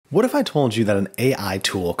What if I told you that an AI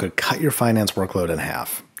tool could cut your finance workload in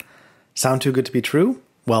half? Sound too good to be true?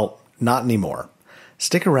 Well, not anymore.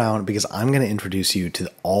 Stick around because I'm going to introduce you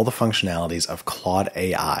to all the functionalities of Claude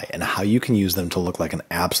AI and how you can use them to look like an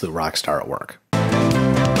absolute rock star at work.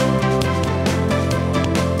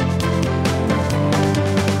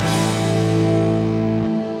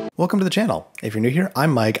 Welcome to the channel. If you're new here,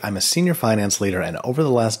 I'm Mike. I'm a senior finance leader, and over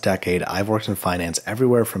the last decade, I've worked in finance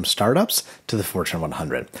everywhere from startups to the Fortune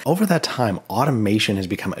 100. Over that time, automation has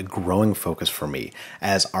become a growing focus for me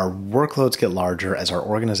as our workloads get larger, as our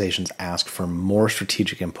organizations ask for more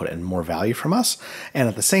strategic input and more value from us, and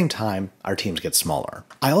at the same time, our teams get smaller.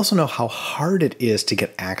 I also know how hard it is to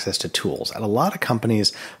get access to tools. At a lot of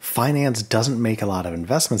companies, finance doesn't make a lot of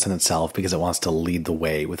investments in itself because it wants to lead the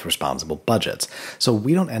way with responsible budgets. So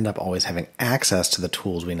we don't end up always having access to the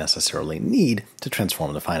tools we necessarily need to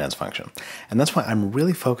transform the finance function. And that's why I'm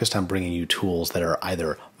really focused on bringing you tools that are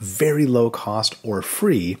either very low cost or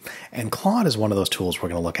free. And Claude is one of those tools we're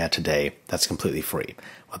going to look at today that's completely free.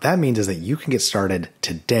 What that means is that you can get started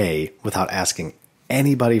today without asking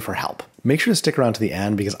anybody for help. Make sure to stick around to the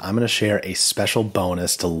end because I'm going to share a special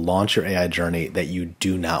bonus to launch your AI journey that you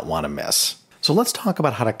do not want to miss. So let's talk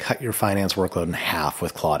about how to cut your finance workload in half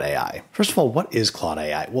with Claude AI. First of all, what is Claude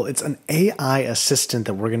AI? Well, it's an AI assistant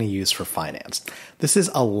that we're going to use for finance. This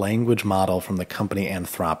is a language model from the company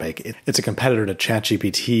Anthropic. It's a competitor to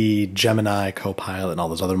ChatGPT, Gemini, Copilot, and all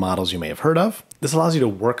those other models you may have heard of. This allows you to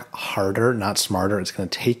work harder, not smarter. It's going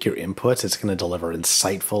to take your inputs. It's going to deliver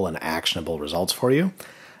insightful and actionable results for you.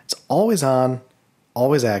 It's always on,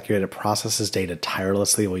 always accurate. It processes data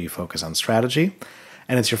tirelessly while you focus on strategy.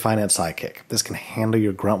 And it's your finance sidekick. This can handle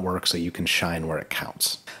your grunt work so you can shine where it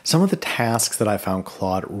counts. Some of the tasks that I found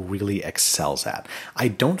Claude really excels at. I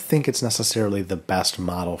don't think it's necessarily the best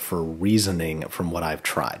model for reasoning from what I've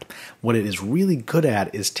tried. What it is really good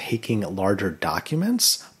at is taking larger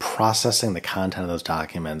documents, processing the content of those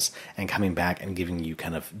documents, and coming back and giving you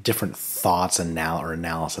kind of different thoughts and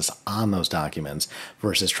analysis on those documents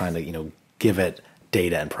versus trying to, give it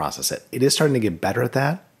data and process it. It is starting to get better at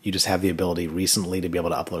that. You just have the ability recently to be able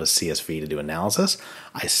to upload a CSV to do analysis.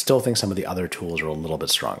 I still think some of the other tools are a little bit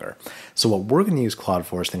stronger. So what we're going to use Claude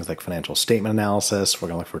for is things like financial statement analysis. We're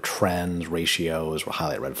going to look for trends, ratios, we'll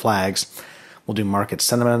highlight red flags. We'll do market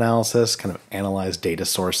sentiment analysis, kind of analyze data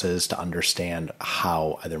sources to understand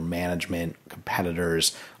how either management,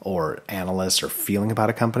 competitors, or analysts are feeling about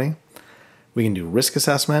a company. We can do risk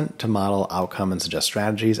assessment to model outcome and suggest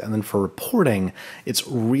strategies. And then for reporting, it's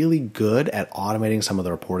really good at automating some of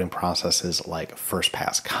the reporting processes like first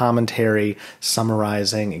pass commentary,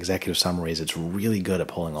 summarizing, executive summaries. It's really good at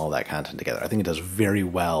pulling all that content together. I think it does very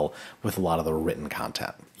well with a lot of the written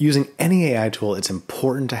content. Using any AI tool, it's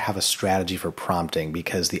important to have a strategy for prompting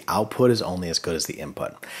because the output is only as good as the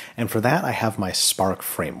input. And for that, I have my Spark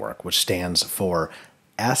framework, which stands for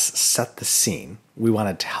S, set the scene. We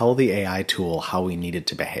want to tell the AI tool how we need it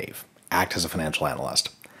to behave. Act as a financial analyst.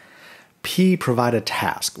 P, provide a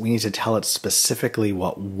task. We need to tell it specifically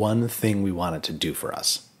what one thing we want it to do for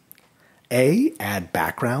us. A, add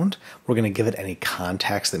background. We're going to give it any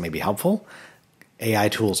context that may be helpful. AI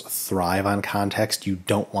tools thrive on context. You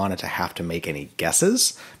don't want it to have to make any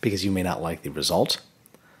guesses because you may not like the result.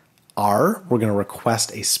 R, we're going to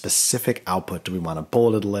request a specific output. Do we want a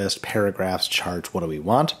bulleted list, paragraphs, charts? What do we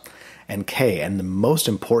want? And K, and the most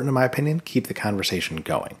important in my opinion, keep the conversation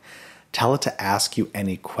going. Tell it to ask you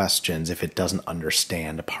any questions if it doesn't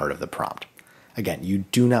understand a part of the prompt. Again, you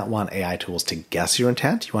do not want AI tools to guess your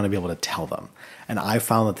intent. You want to be able to tell them. And I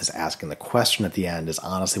found that this asking the question at the end is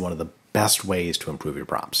honestly one of the best ways to improve your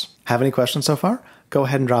prompts. Have any questions so far? Go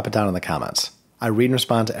ahead and drop it down in the comments. I read and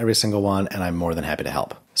respond to every single one, and I'm more than happy to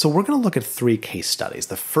help. So we're going to look at 3 case studies.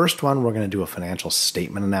 The first one, we're going to do a financial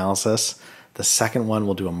statement analysis. The second one,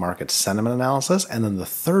 we'll do a market sentiment analysis. And then the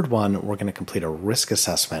third one, we're going to complete a risk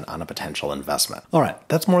assessment on a potential investment. All right,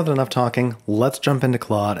 that's more than enough talking. Let's jump into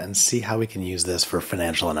Claude and see how we can use this for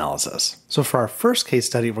financial analysis. So for our first case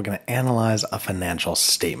study, we're going to analyze a financial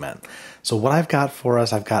statement. So what I've got for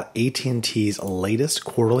us, I've got AT&T's latest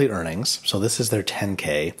quarterly earnings. So this is their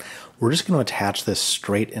 10K. We're just going to attach this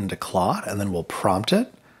straight into Claude and then we'll prompt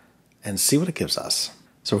it and see what it gives us.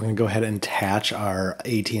 So we're going to go ahead and attach our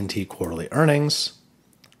AT&T quarterly earnings.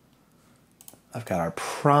 I've got our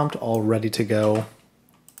prompt all ready to go.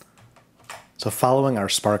 So following our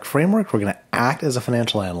Spark framework, we're going to act as a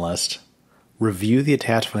financial analyst, review the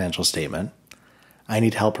attached financial statement. I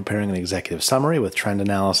need help preparing an executive summary with trend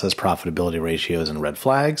analysis, profitability ratios, and red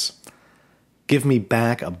flags. Give me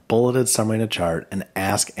back a bulleted summary and a chart, and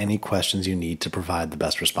ask any questions you need to provide the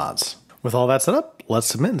best response. With all that set up, let's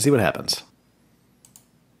submit and see what happens.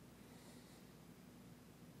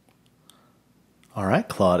 All right,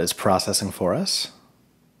 Claude is processing for us.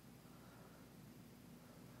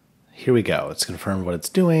 Here we go. It's confirmed what it's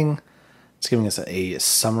doing. It's giving us a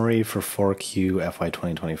summary for 4Q FY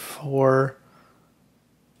 2024.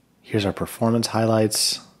 Here's our performance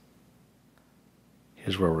highlights.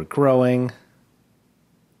 Here's where we're growing.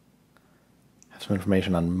 Have some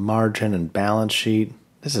information on margin and balance sheet.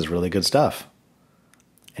 This is really good stuff.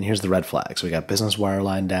 And here's the red flags. We got business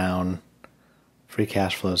wireline down, free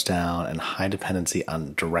cash flows down, and high dependency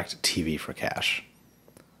on direct TV for cash.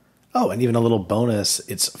 Oh, and even a little bonus,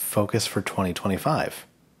 it's focus for 2025.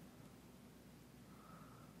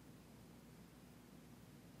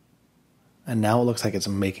 And now it looks like it's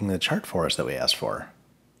making the chart for us that we asked for.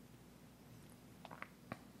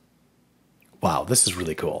 Wow, this is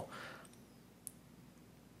really cool.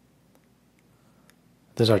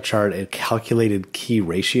 There's our chart. It calculated key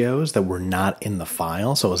ratios that were not in the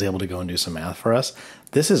file, so it was able to go and do some math for us.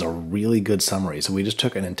 This is a really good summary. So we just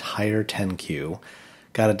took an entire 10Q,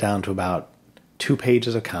 got it down to about 2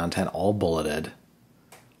 pages of content, all bulleted,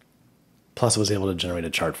 plus it was able to generate a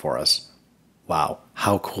chart for us. Wow,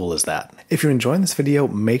 how cool is that? If you're enjoying this video,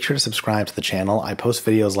 make sure to subscribe to the channel. I post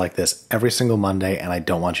videos like this every single Monday, and I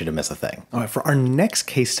don't want you to miss a thing. All right, for our next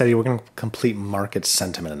case study, we're going to complete market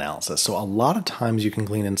sentiment analysis. So a lot of times you can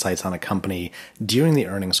glean insights on a company during the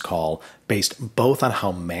earnings call based both on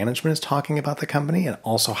how management is talking about the company and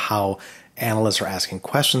also how analysts are asking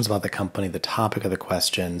questions about the company, the topic of the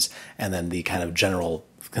questions, and then the kind of general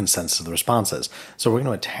consensus of the responses. So we're going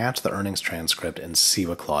to attach the earnings transcript and see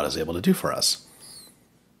what Claude is able to do for us.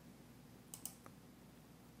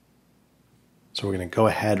 So we're going to go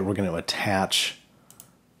ahead, we're going to attach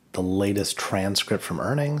the latest transcript from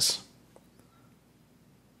earnings.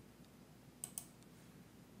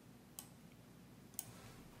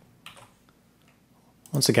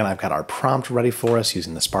 Once again, I've got our prompt ready for us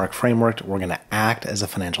using the Spark framework. We're going to act as a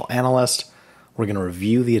financial analyst. We're going to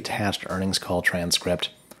review the attached earnings call transcript.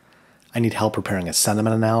 I need help preparing a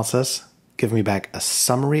sentiment analysis. Give me back a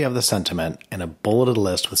summary of the sentiment and a bulleted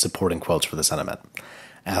list with supporting quotes for the sentiment.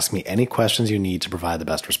 Ask me any questions you need to provide the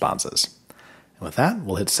best responses. And with that,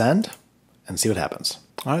 we'll hit send and see what happens.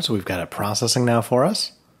 All right, so we've got it processing now for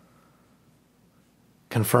us.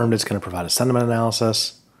 Confirmed it's going to provide a sentiment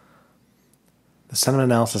analysis. The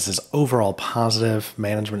sentiment analysis is overall positive.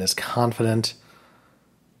 Management is confident.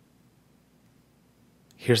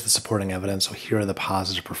 Here's the supporting evidence. So here are the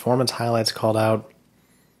positive performance highlights called out.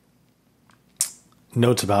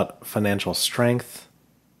 Notes about financial strength.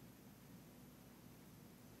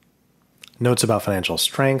 Notes about financial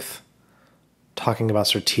strength. Talking about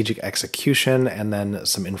strategic execution, and then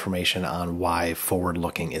some information on why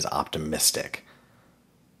forward-looking is optimistic.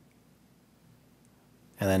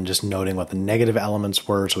 And then just noting what the negative elements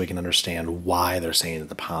were so we can understand why they're saying that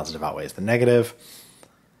the positive outweighs the negative.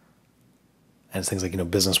 And it's things like,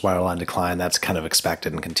 business wireline decline, that's kind of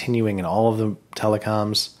expected and continuing in all of the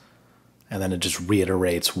telecoms. And then it just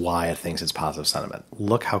reiterates why it thinks it's positive sentiment.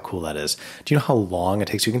 Look how cool that is. Do you know how long it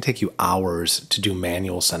takes? It can take you hours to do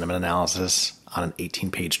manual sentiment analysis on an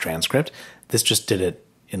 18-page transcript. This just did it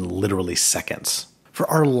in literally seconds. For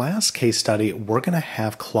our last case study, we're going to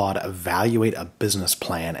have Claude evaluate a business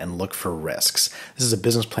plan and look for risks. This is a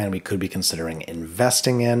business plan we could be considering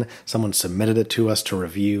investing in. Someone submitted it to us to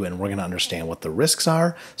review, and we're going to understand what the risks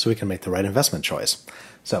are so we can make the right investment choice.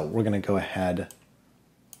 So we're going to go ahead.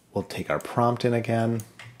 We'll take our prompt in again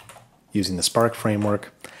using the Spark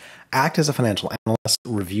framework. Act as a financial analyst.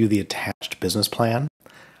 Review the attached business plan.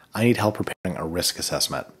 I need help preparing a risk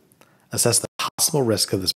assessment. Assess the possible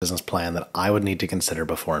risk of this business plan that I would need to consider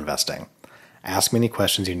before investing. Ask me any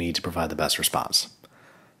questions you need to provide the best response.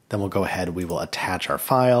 Then we'll go ahead, we will attach our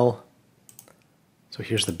file. So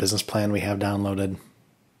here's the business plan we have downloaded.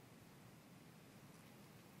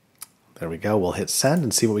 There we go, we'll hit send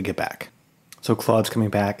and see what we get back. So Claude's coming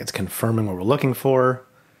back, it's confirming what we're looking for.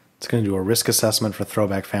 It's going to do a risk assessment for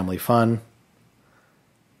Throwback Family Fun.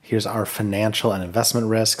 Here's our financial and investment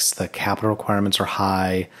risks. The capital requirements are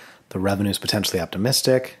high. The revenue is potentially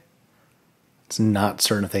optimistic. It's not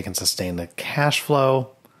certain if they can sustain the cash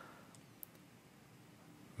flow.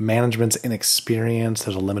 Management's inexperienced.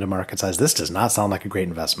 There's a limited market size. This does not sound like a great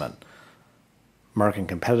investment. Market and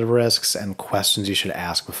competitive risks and questions you should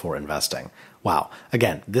ask before investing. Wow.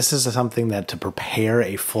 Again, this is something that to prepare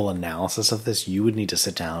a full analysis of this, you would need to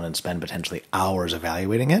sit down and spend potentially hours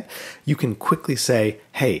evaluating it. You can quickly say,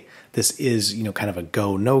 hey, this is, kind of a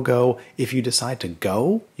go, no go. If you decide to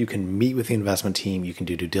go, you can meet with the investment team, you can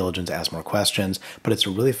do due diligence, ask more questions, but it's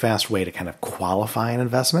a really fast way to kind of qualify an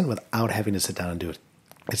investment without having to sit down and do it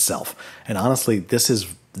itself. And honestly, this is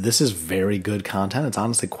very good content. It's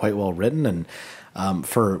honestly quite well written, and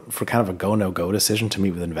for kind of a go, no-go decision to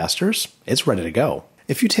meet with investors, it's ready to go.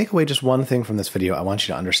 If you take away just one thing from this video, I want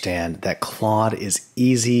you to understand that Claude is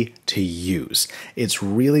easy to use. It's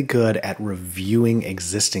really good at reviewing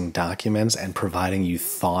existing documents and providing you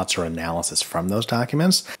thoughts or analysis from those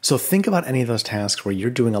documents. So think about any of those tasks where you're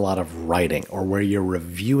doing a lot of writing or where you're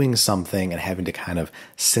reviewing something and having to kind of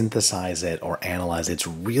synthesize it or analyze it. It's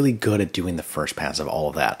really good at doing the first pass of all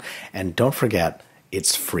of that. And don't forget,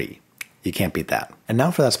 it's free. You can't beat that. And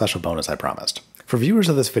now for that special bonus I promised. For viewers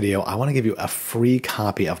of this video, I want to give you a free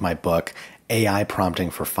copy of my book, AI Prompting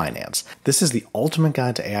for Finance. This is the ultimate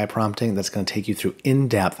guide to AI prompting that's going to take you through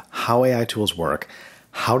in-depth how AI tools work,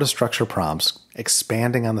 how to structure prompts,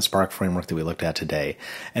 expanding on the Spark framework that we looked at today,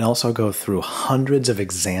 and also go through hundreds of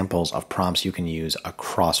examples of prompts you can use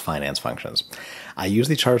across finance functions. I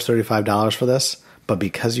usually charge $35 for this, but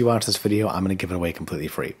because you watched this video, I'm going to give it away completely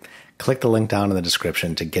free. Click the link down in the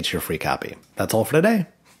description to get your free copy. That's all for today.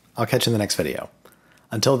 I'll catch you in the next video.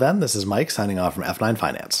 Until then, this is Mike signing off from F9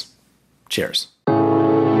 Finance. Cheers.